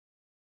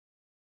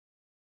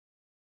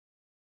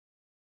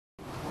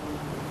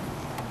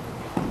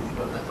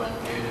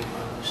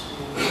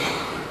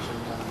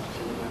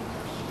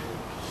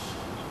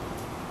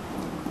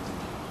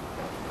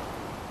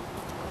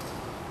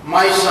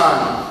My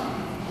son,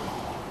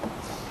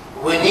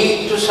 we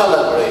need to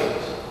celebrate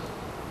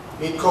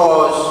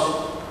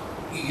because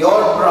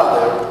your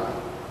brother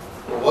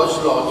who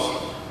was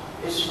lost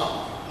is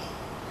found.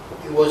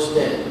 He was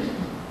dead,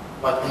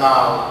 but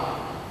now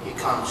he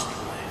comes to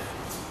life.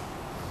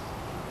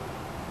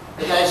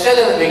 As I said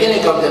at the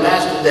beginning of the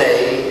Mass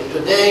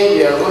today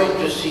we are going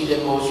to see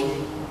the most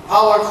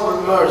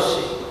powerful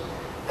mercy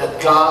that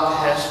God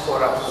has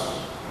for us.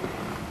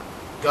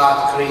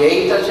 God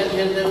created us in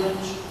His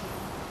image,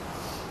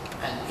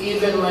 and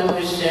even when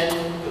we sin,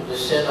 to the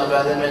sin of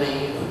Adam and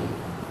Eve,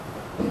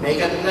 He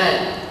made a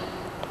plan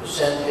to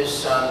send His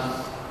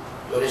Son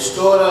to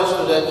restore us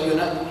to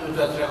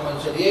that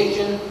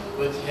reconciliation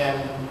with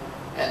Him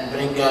and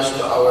bring us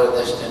to our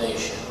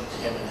destination with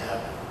Him in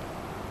heaven.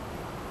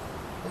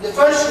 In the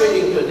first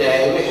reading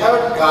today, we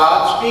heard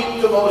God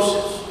speak to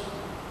Moses.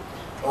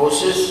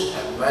 Moses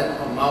went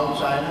on Mount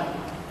Sinai,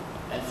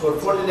 and for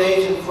 40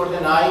 days and 40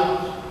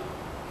 nights,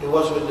 he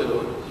was with the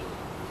Lord.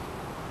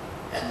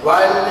 And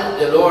while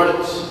the Lord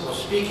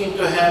was speaking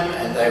to him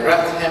and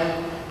direct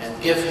him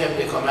and give him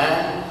the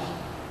commands,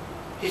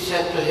 He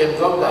said to him,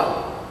 "Go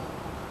down,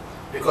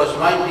 because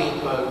my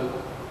people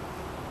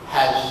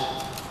has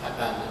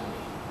abandoned me.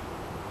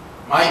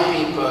 My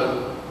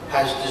people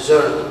has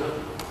deserted me.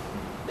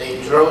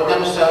 They throw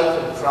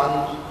themselves in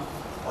front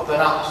of an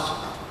ox,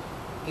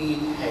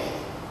 eat hay,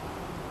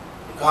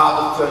 the god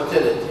of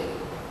fertility.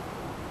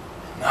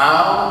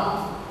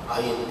 Now I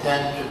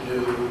intend to do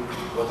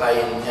what I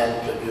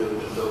intend to do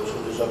to those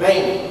who disobey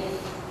me,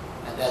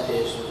 and that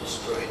is to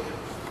destroy them."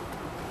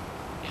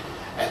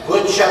 A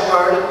good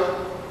shepherd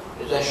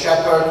is a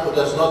shepherd who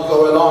does not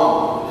go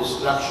along with the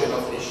destruction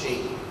of his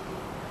sheep,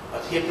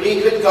 but he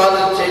pleads with God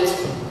and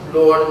says,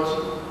 "Lord,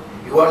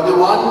 you are the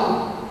one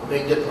who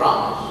made the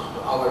promise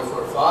to our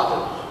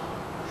forefathers.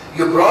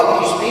 You brought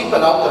these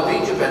people out of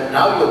Egypt, and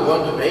now you're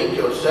going to make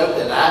yourself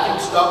the laughing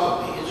stock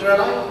of the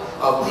Israelites,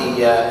 of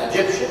the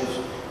Egyptians.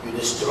 You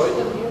destroyed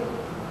them here.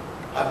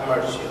 Have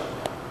mercy on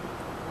them."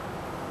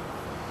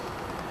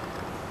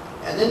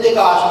 And in the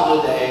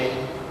Gospel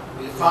today,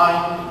 we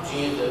find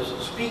Jesus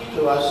speak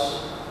to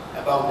us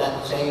about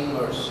that same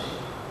mercy.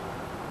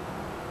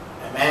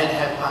 A man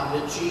had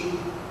 100 sheep,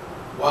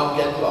 one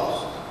get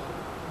lost.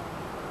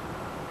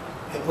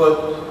 He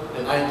put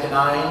the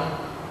 99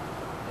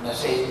 in a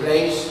safe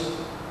place,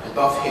 and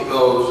off he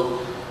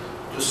goes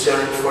to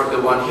search for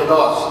the one he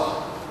lost.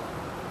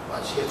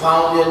 Once he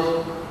found it,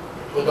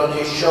 he put on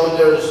his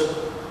shoulders,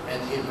 and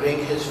he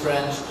bring his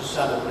friends to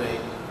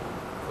celebrate,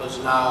 because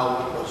now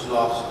what was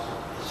lost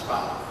is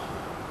found.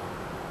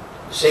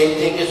 The same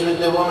thing is with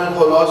the woman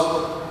who lost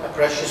a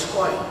precious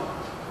coin.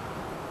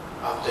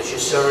 After she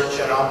searched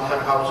around her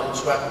house and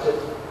swept it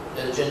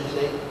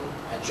diligently,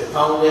 and she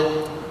found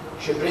it,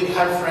 she bring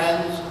her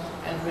friends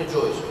and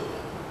rejoice with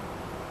them.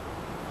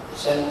 The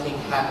same thing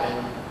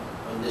happened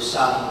when the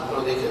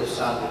prodigal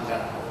son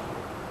returned home.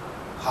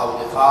 How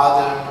the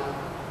father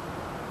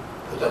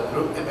put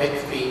a big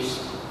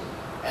feast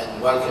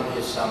and welcomed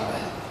his son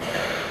back,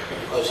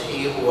 because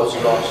he who was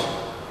lost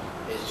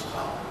is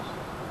found.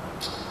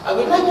 I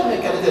would like to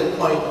make a little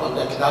point on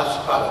that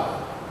last parable.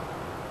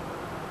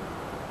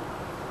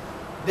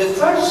 The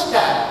first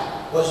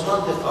step was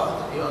not the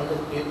father. Do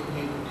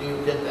you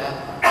get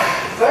that?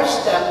 The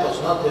first step was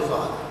not the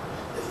father.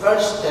 The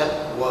first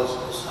step was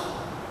the son.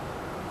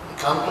 He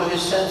come to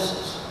his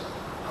senses.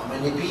 How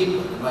many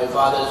people in my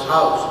father's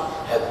house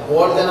have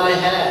more than I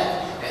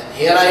had, and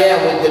here I am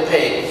with the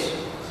pigs.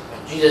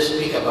 When Jesus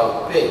speaks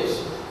about pigs,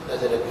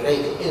 that is a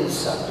great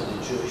insult to the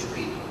Jewish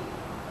people,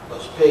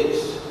 because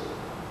pigs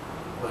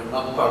were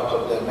not part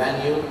of their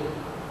menu.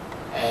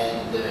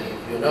 And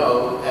you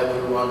know,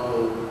 everyone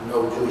who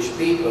knows Jewish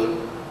people,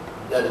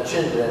 their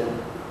children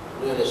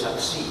really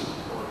succeed,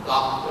 or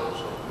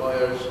doctors or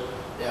lawyers.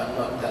 They are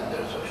not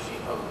tenders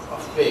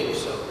of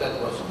pigs. So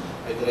that was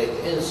a great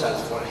insult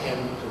for him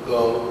to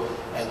go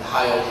and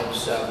hire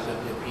himself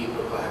with the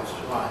people who have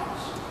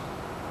swines.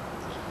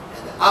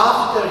 And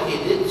after he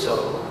did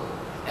so,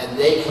 and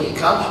he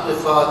comes to the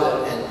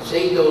father and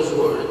say those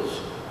words,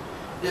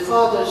 the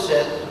father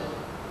said,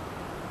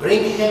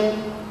 "Bring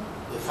him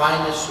the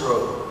finest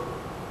robe."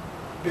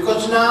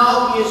 Because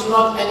now he is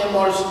not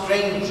anymore a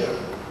stranger,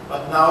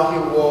 but now he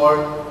wore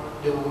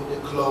the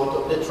cloth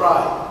of the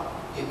tribe.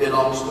 He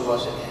belongs to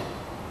us again.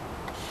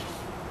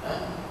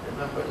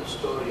 Remember the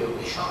story of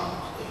the shunned.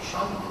 They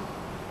shunned him.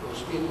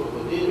 Those people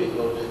who did it,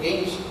 goes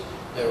against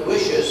their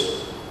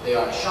wishes, they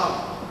are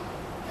shunned.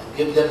 And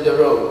give them the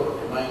robe.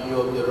 Remind you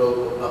of the robe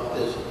of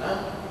baptism.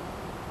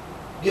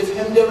 Give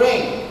him the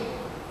ring.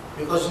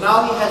 Because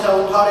now he has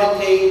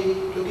authority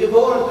to give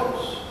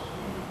orders.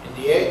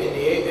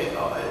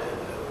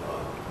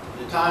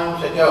 The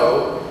times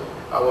ago,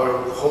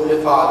 our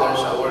holy fathers,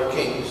 our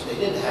kings, they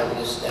didn't have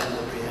this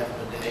standard we have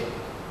today.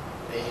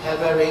 They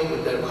have a ring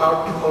with their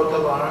coat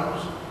of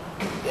arms.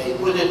 They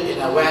put it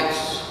in a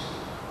wax,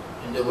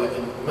 in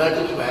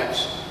melted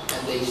wax, and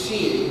and they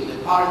see the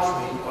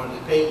parchment or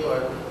the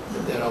paper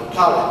with their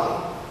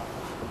authority.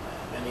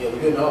 Many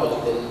of you know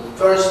that the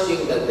first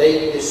thing that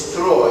they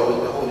destroy when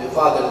the Holy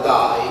Father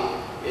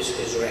dies is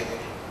his ring.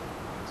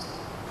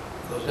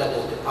 Because that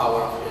is the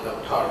power of his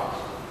authority.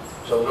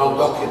 So no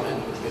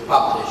document will be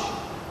published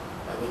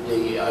with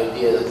the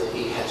idea that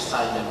he has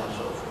signed them and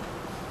so forth.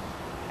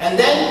 And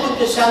then put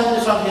the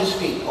sandals on his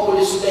feet. All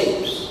the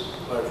slaves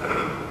were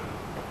free,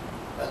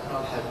 but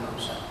not have no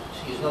sandals.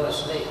 He is not a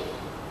slave.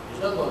 He's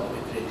not going to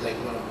be treated like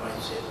one of my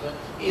slaves, but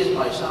he is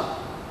my son.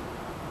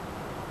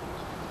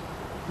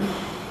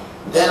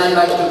 Then I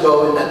like to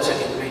go in that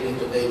second reading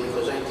today,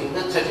 because I think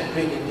that second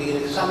reading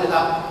really sum it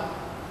up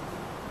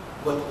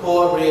what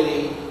Paul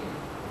really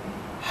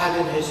had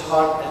in his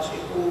heart as he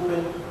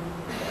opened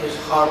his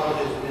heart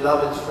to his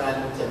beloved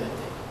friend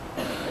Timothy.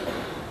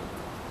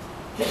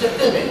 He said,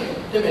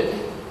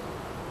 Timothy,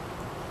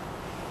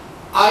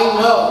 I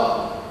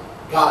know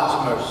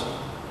God's mercy,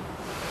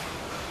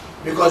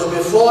 because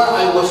before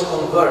I was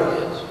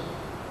converted,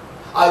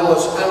 I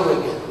was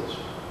arrogant.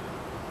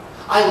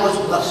 I was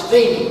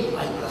blaspheming.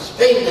 I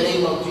blasphemed the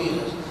name of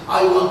Jesus.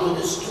 I want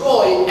to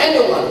destroy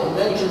anyone who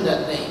mentioned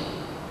that name.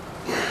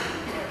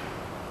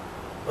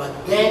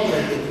 But then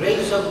when the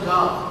grace of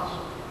God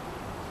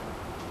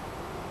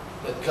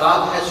that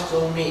God has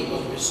for me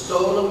was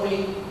bestowed on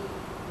me,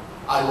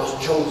 I was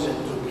chosen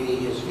to be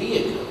his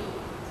vehicle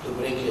to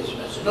bring his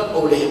message. Not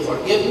only he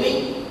forgave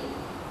me,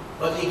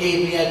 but he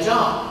gave me a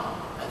job.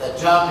 And that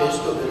job is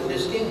to build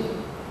his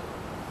kingdom.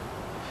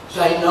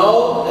 So I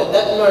know that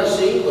that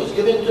mercy was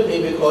given to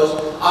me because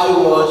I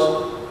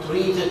was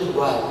treated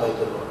well by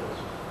the Lord.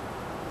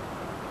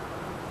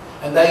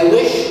 And I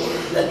wish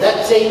that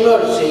that same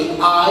mercy,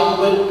 I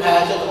will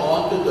pass it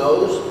on to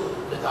those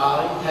that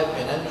I have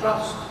been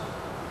entrusted.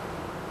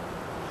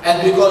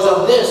 And because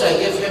of this, I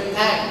give him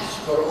thanks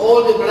for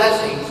all the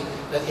blessings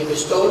that he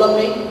bestowed on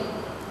me,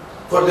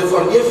 for the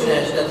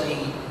forgiveness that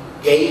he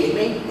gave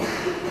me,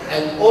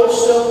 and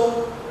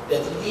also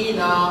that he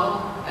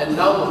now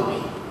endows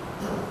me.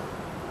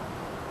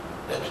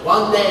 That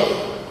one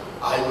day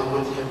I will be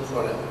with him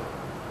forever.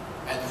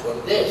 And for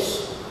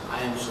this, I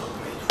am so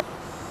grateful.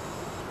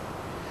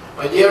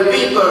 My dear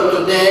people,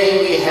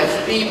 today we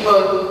have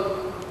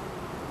people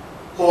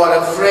who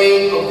are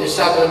afraid of the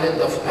sacrament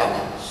of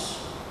penance.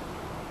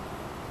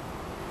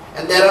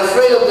 And they're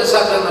afraid of the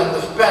sacrament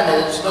of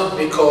penance not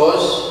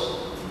because,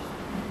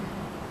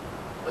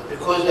 but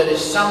because there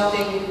is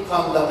something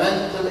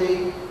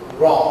fundamentally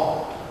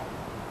wrong.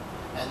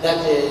 And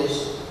that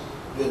is,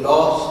 we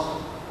lost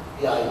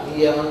the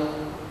idea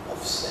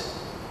of sin.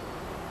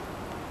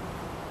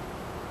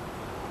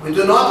 We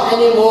do not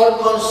anymore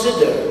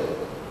consider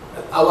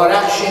that our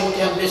action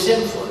can be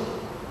sinful,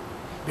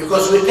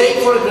 because we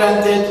take for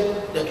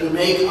granted that we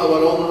make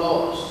our own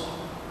laws.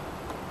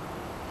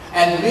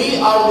 And we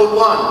are the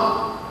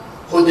one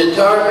who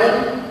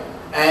determine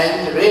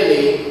and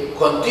really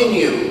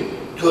continue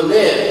to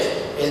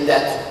live in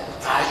that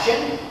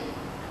fashion,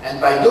 and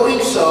by doing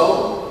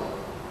so,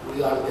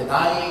 we are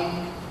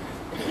denying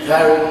the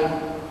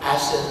very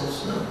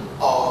essence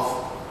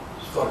of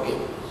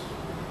forgiveness.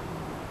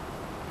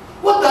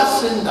 What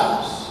does sin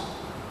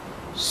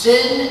do?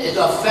 Sin is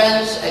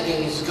offense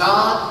against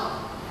God,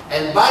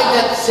 and by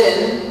that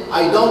sin,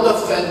 I don't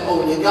offend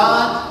only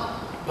God,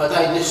 but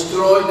I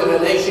destroy the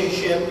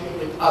relationship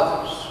with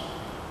others.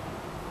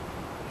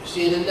 You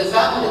see it in the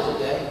family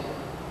today.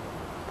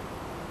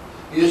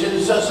 You see it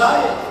in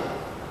society.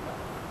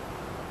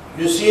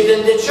 You see it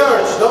in the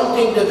church. Don't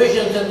think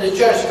divisions in the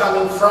church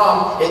coming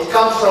from, it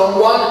comes from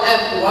one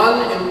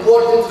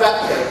important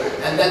factor,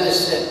 and that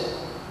is sin.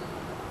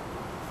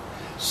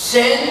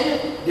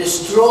 Sin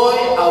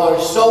destroys our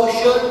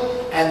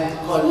social and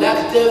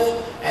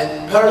collective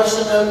and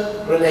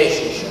personal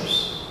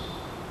relationships.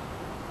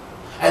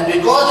 And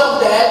because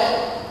of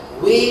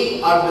that,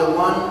 we are the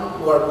ones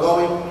who are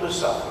going to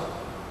suffer.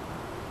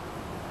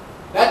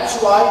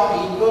 That's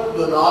why people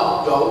do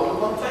not go to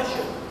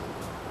confession.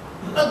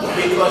 Not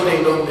because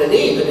they don't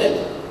believe in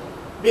it,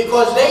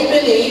 because they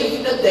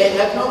believe that they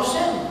have no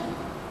sin.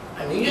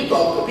 I mean, you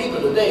talk to people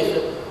today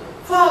and say,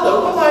 Father,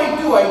 what I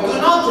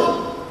do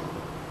nothing.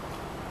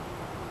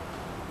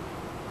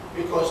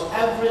 Because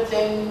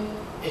everything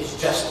is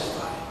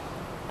justified.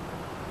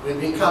 We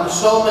become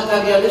so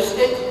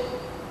materialistic,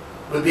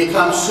 we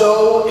become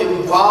so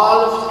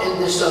involved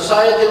in the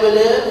society we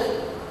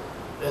live,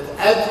 that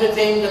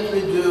everything that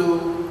we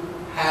do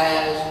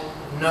has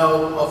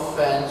no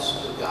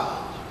offense to God.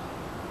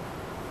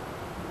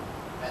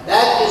 And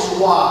that is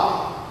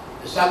why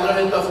the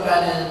sacrament of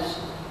penance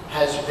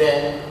has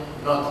been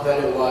not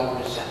very well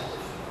receptive.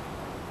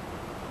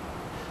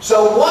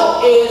 So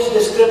what is the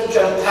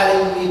scripture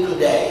telling me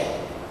today?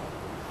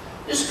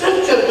 The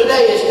scripture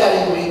today is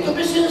telling me to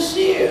be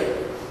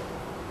sincere.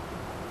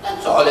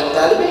 That's all it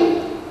tells me.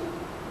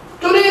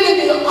 To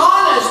really be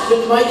honest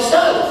with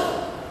myself.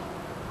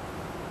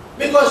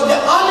 Because the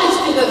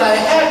honesty that I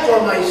have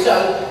for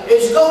myself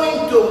is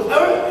going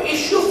to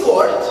issue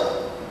forth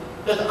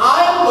that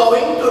I am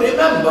going to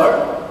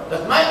remember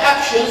that my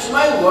actions,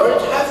 my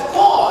words have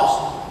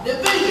caused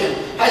division,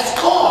 has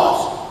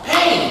caused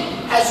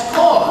pain, has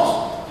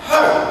caused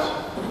hurt.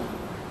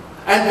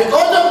 And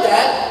because of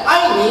that,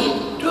 I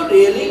need to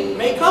really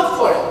make up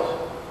for it.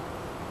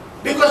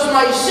 Because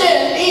my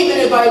sin, even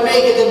if I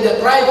make it in the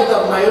private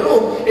of my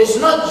room,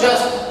 is not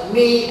just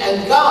me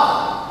and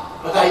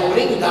God, but I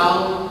bring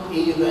down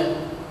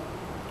even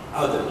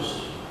others.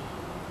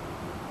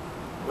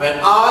 When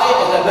I,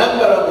 as a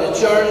member of the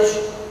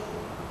church,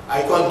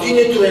 I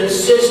continue to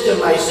insist on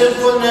my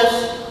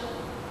sinfulness,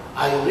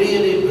 I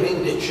really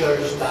bring the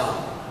church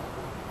down.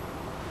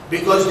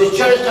 Because the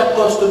church is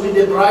supposed to be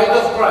the bride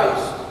of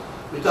Christ,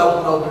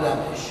 without no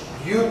blemish,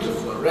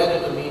 beautiful,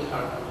 ready to meet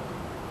her.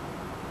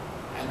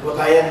 And what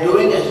I am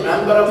doing as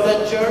member of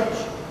that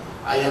church,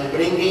 I am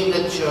bringing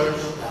the church